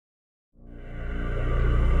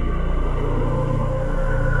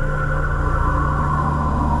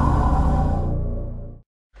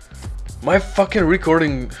My fucking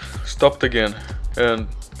recording stopped again, and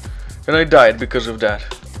I died because of that.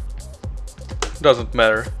 Doesn't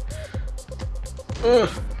matter.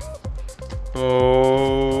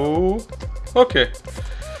 Oh, okay.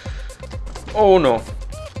 Oh no.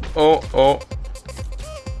 Oh.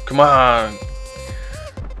 Come on.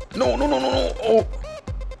 No. Oh.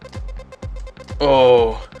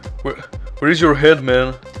 Oh. Where is your head,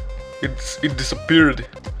 man? It disappeared.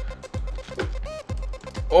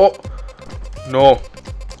 Oh. No.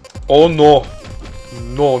 Oh no.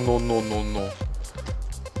 No.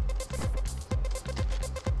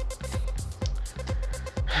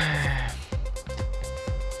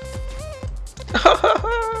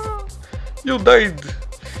 You died,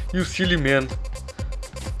 you silly man.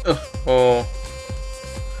 Oh,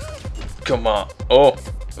 come on. Oh.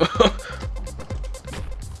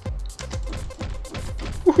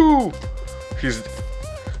 Woohoo! He's.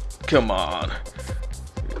 Come on.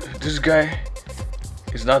 This guy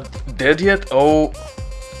is not dead yet. Oh,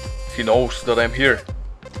 he knows that I'm here.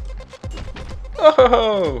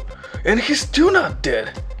 Oh, and he's still not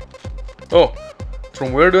dead. Oh,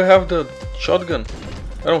 from where do I have the shotgun?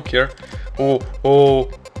 I don't care.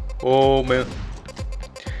 Oh man.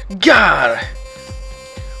 God!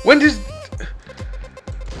 When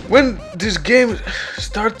this game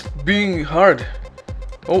start being hard?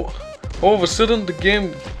 Oh, all of a sudden the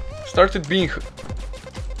game started being.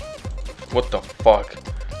 What the fuck?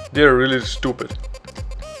 They're really stupid.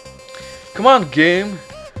 Come on, game.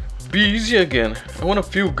 Be easy again. I wanna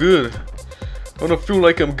feel good. I wanna feel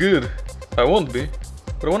like I'm good. I won't be,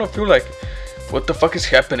 but I wanna feel like. What the fuck is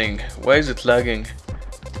happening? Why is it lagging?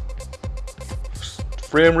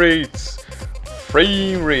 Frame rates.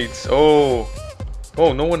 Oh,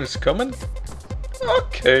 no one is coming?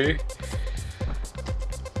 Okay.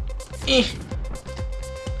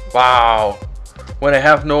 Wow. When I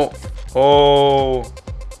have no. Oh,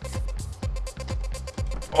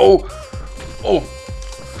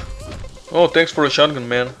 thanks for the shotgun,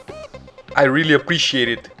 man. I really appreciate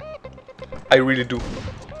it. I really do.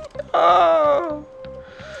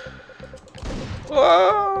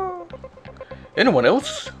 Anyone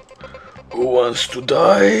else who wants to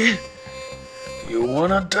die? You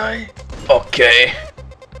wanna die? Okay.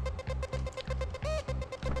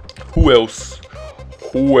 Who else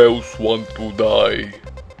want to die?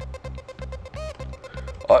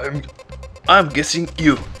 I'm guessing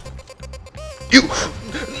you.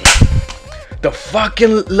 The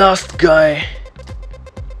fucking last guy.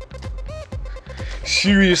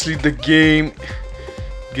 Seriously, the game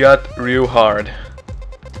got real hard.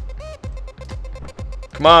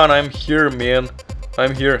 Come on, I'm here, man.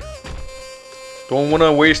 I'm here. Don't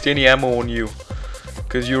wanna waste any ammo on you,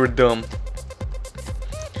 cause you're dumb.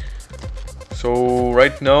 So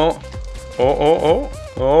right now,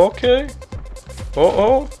 okay.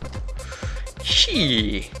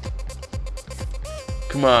 Gee.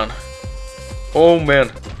 Come on. Oh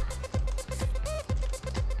man.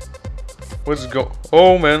 What's go?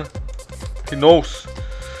 Oh man. He knows.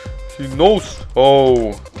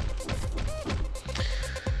 Oh.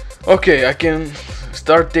 Okay, I can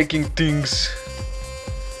start taking things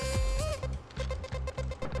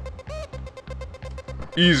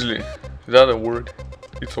easily. Is that a word?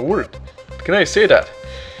 It's a word. Can I say that?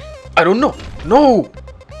 I don't know. No.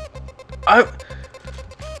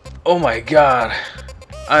 Oh my god.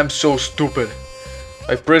 I'm so stupid.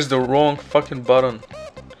 I pressed the wrong fucking button.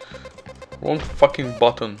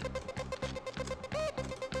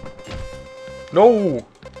 No.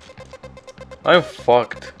 I'm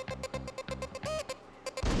fucked.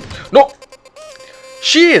 No.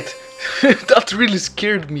 Shit. That really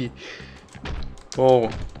scared me. Oh.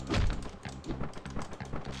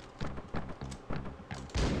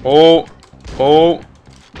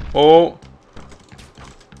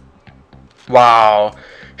 Wow.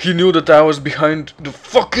 He knew that I was behind the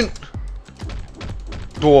fucking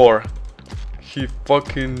door. He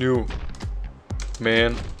fucking knew.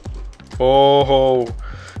 Man. Oh.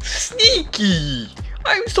 Sneaky.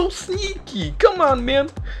 I'm so sneaky. Come on, man.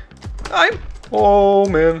 Oh,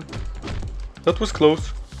 man. That was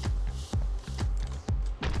close.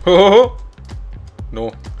 Oh.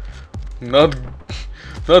 No. Not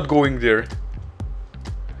going there.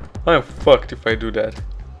 I'm fucked if I do that.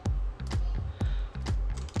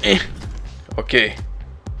 Okay.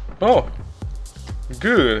 Oh.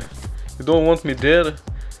 Good. You don't want me dead?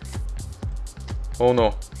 Oh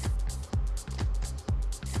no.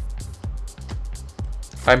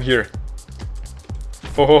 I'm here.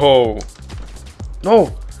 Oh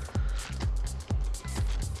no.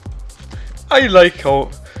 I like how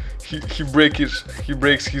he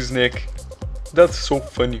breaks his neck. That's so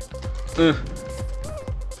funny.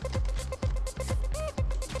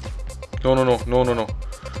 No, no, no, no, no, no.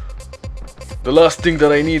 The last thing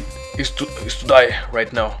that I need is to die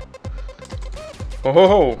right now. Oh ho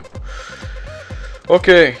ho.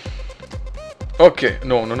 Okay. Okay.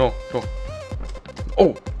 No, no, no, no.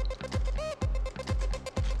 Oh.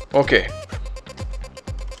 Okay.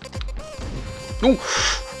 No.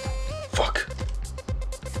 Fuck.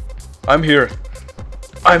 I'm here.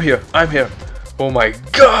 I'm here. I'm here. Oh my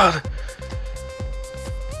god.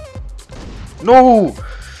 No.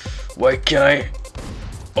 Why can't I?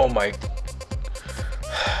 Oh my.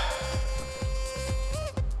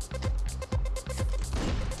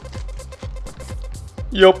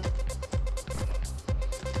 Yup.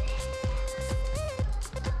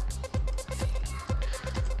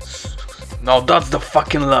 Now that's the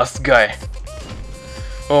fucking last guy.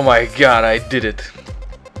 Oh my god, I did it.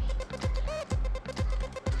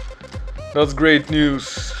 That's great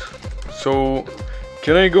news. So,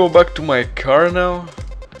 can I go back to my car now?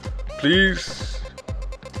 Please?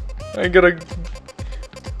 I gotta...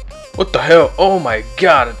 What the hell? Oh my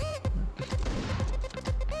god.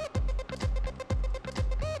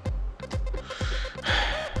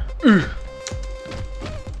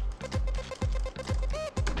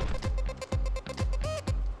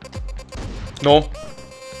 No.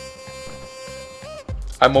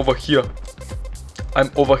 I'm over here.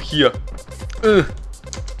 I'm over here.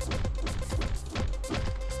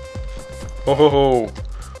 Oh ho ho.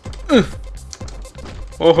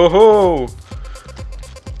 Oh ho ho.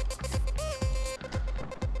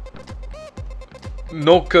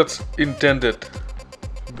 No cuts intended.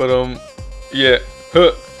 But yeah.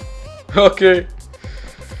 Okay.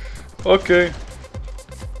 Okay.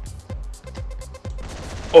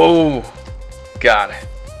 Oh god.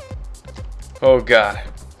 Oh god.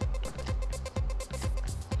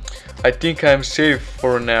 I think I'm safe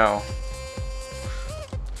for now.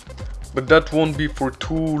 But that won't be for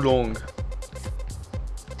too long.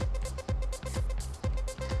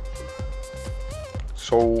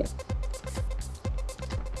 So...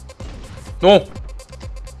 No!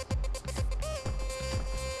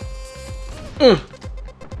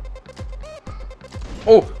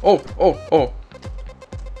 Oh, oh, oh, oh.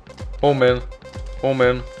 Oh man. Oh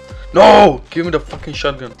man. No! Give me the fucking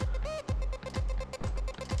shotgun.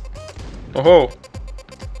 Oh.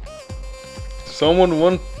 Someone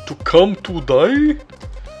want to come to die?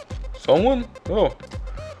 Someone? Oh.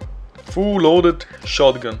 Full loaded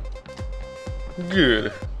shotgun.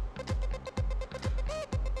 Good.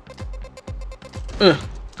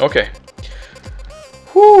 Okay.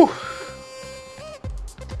 Whew.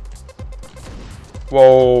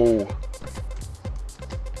 Whoa.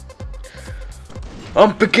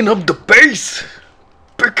 I'm picking up the pace.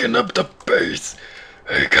 Picking up the pace.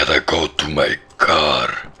 I gotta go to my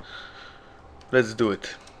car. Let's do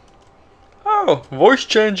it. Oh, voice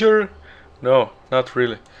changer? No, not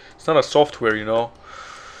really. It's not a software, you know.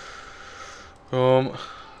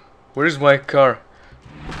 Where is my car?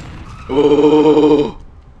 Oh,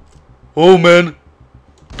 oh man.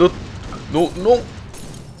 No, no.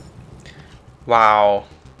 Wow.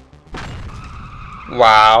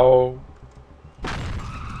 Wow.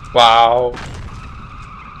 Wow.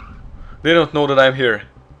 They don't know that I'm here,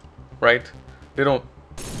 right? They don't.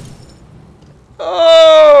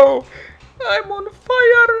 Oh, I'm on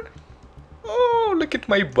fire. Oh, look at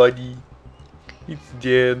my body. It's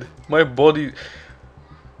dead. My body.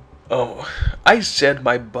 Oh, I said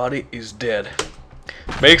my body is dead.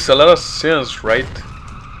 Makes a lot of sense, right?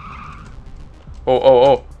 Oh, oh,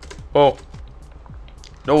 oh, oh.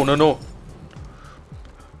 No, no, no.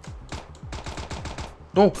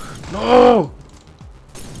 No, no.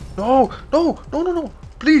 No, no, no, no, no.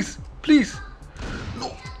 Please, please.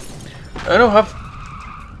 No. I don't have...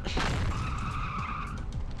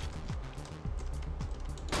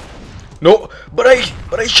 No, but I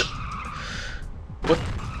What?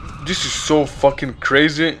 This is so fucking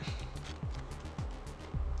crazy.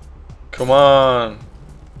 Come on.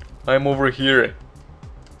 I'm over here.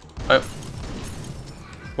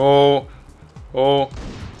 Oh. Oh.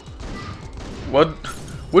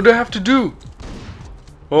 What do I have to do?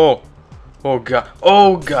 Oh. Oh god.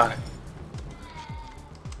 Oh god.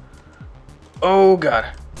 Oh god.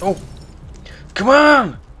 Oh. Come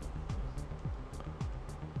on.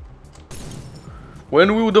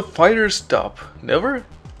 When will the fire stop? Never?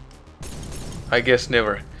 I guess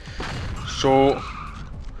never. So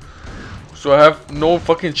I have no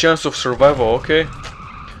fucking chance of survival, okay?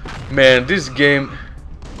 Man, this game...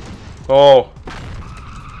 Oh.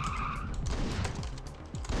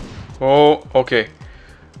 Oh, okay.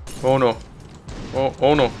 Oh no. Oh,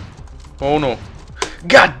 oh no. Oh no.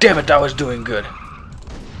 God damn it, I was doing good.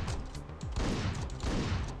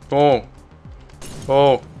 Oh.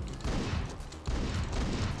 Oh.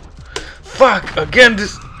 Fuck, again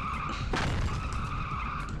this...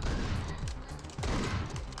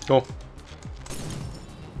 No.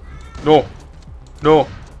 No. No.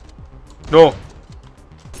 No.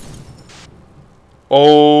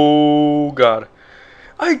 Oh God.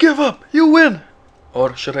 I give up. You win.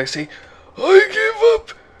 Or should I say, I give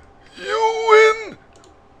up. You win.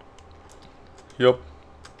 Yup.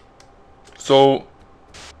 So,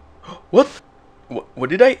 what? What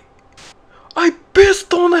did I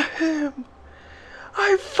pissed on him.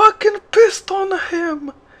 I fucking pissed on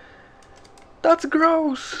him. That's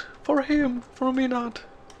gross. For him. For me not.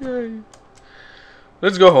 Yay.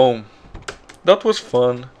 Let's go home. That was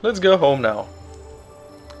fun. Let's go home now.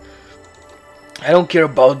 I don't care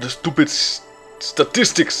about the stupid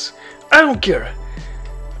statistics. I don't care.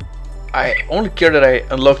 I only care that I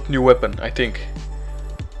unlocked new weapon, I think.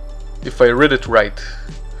 If I read it right.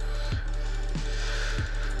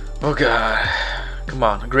 Oh God. Come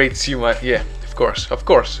on, great C1. Yeah, of course, of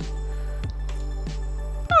course.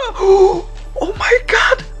 Oh my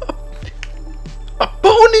God! A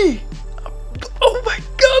pony! Oh my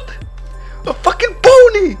God! A fucking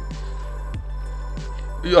pony!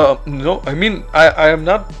 No, I mean, I am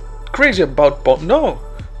not crazy about pony. No,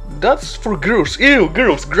 that's for girls. Ew,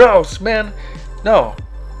 girls, gross, man. No.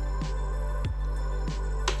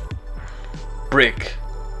 Brick.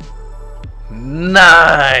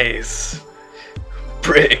 Nice.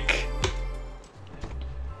 Brick.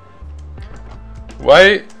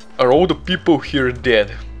 Why are all the people here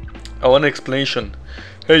dead? I want an explanation.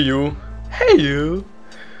 Hey you. Hey you.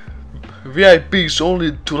 VIPs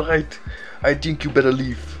only tonight. I think you better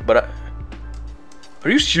leave. But are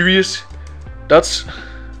you serious? That's...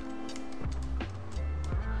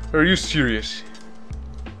 Are you serious?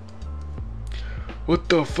 What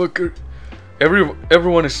the fuck are...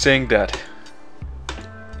 Everyone is saying that.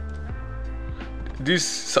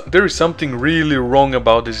 There is something really wrong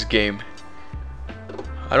about this game.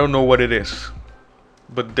 I don't know what it is,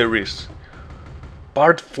 but there is.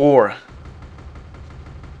 Part 4.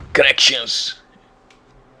 Corrections.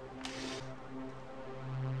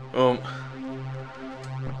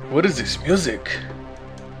 What is this music?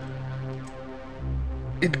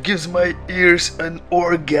 It gives my ears an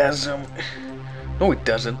orgasm. No, it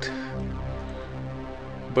doesn't.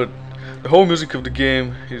 But the whole music of the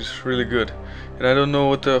game is really good. And I don't know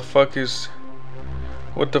what the fuck is...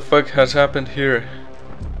 What the fuck has happened here?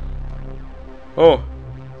 Oh,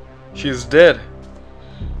 she's dead.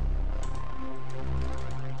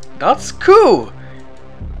 That's cool.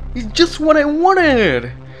 It's just what I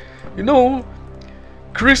wanted. You know,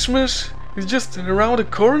 Christmas is just around the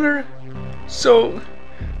corner. So,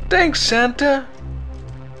 thanks Santa.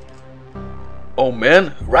 Oh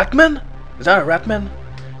man, Ratman? Is that a Ratman?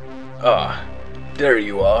 Ah, there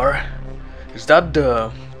you are. Is that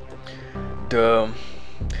the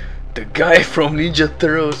guy from Ninja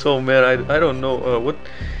Turtles? Oh man, I don't know what.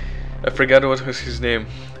 I forgot what was his name.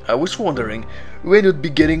 I was wondering when you'd be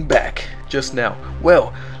getting back just now.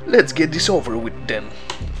 Well, let's get this over with then.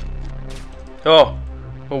 Oh,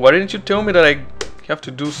 why didn't you tell me that I have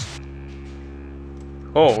to do?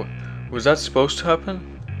 Oh, was that supposed to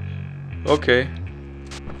happen? Okay.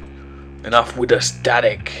 Enough with the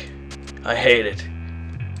static. I hate it.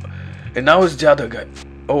 And now it's the other guy.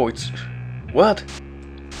 Oh, it's... What?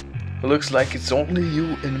 It looks like it's only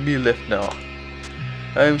you and me left now.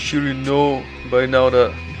 I am sure you know by now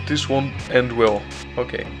that this won't end well.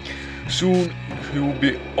 Okay. Soon you will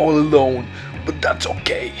be all alone, but that's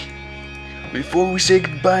okay. Before we say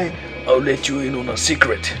goodbye, I'll let you in on a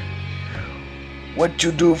secret. What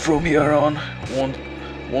you do from here on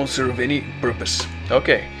won't serve any purpose.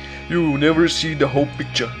 Okay. You will never see the whole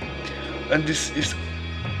picture. And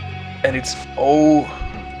it's all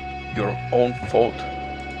your own fault.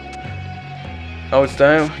 Now it's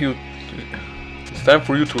time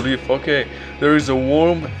for you to leave. Okay, there is a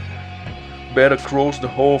warm bed across the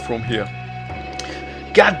hall from here.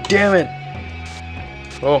 God damn it!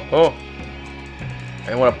 Oh,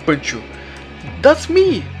 I wanna punch you. That's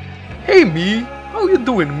me. Hey me, how you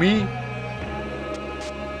doing, me?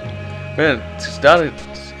 Man, it's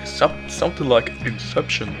something like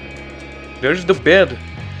Inception. There's the bed.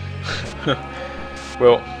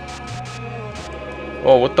 Well.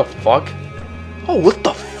 Oh, what the fuck? Oh, what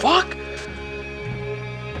the fuck?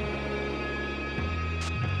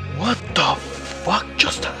 What the fuck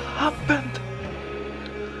just happened?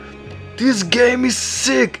 This game is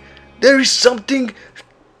sick. There is something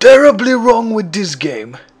terribly wrong with this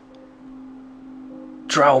game.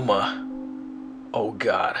 Trauma. Oh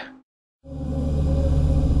god.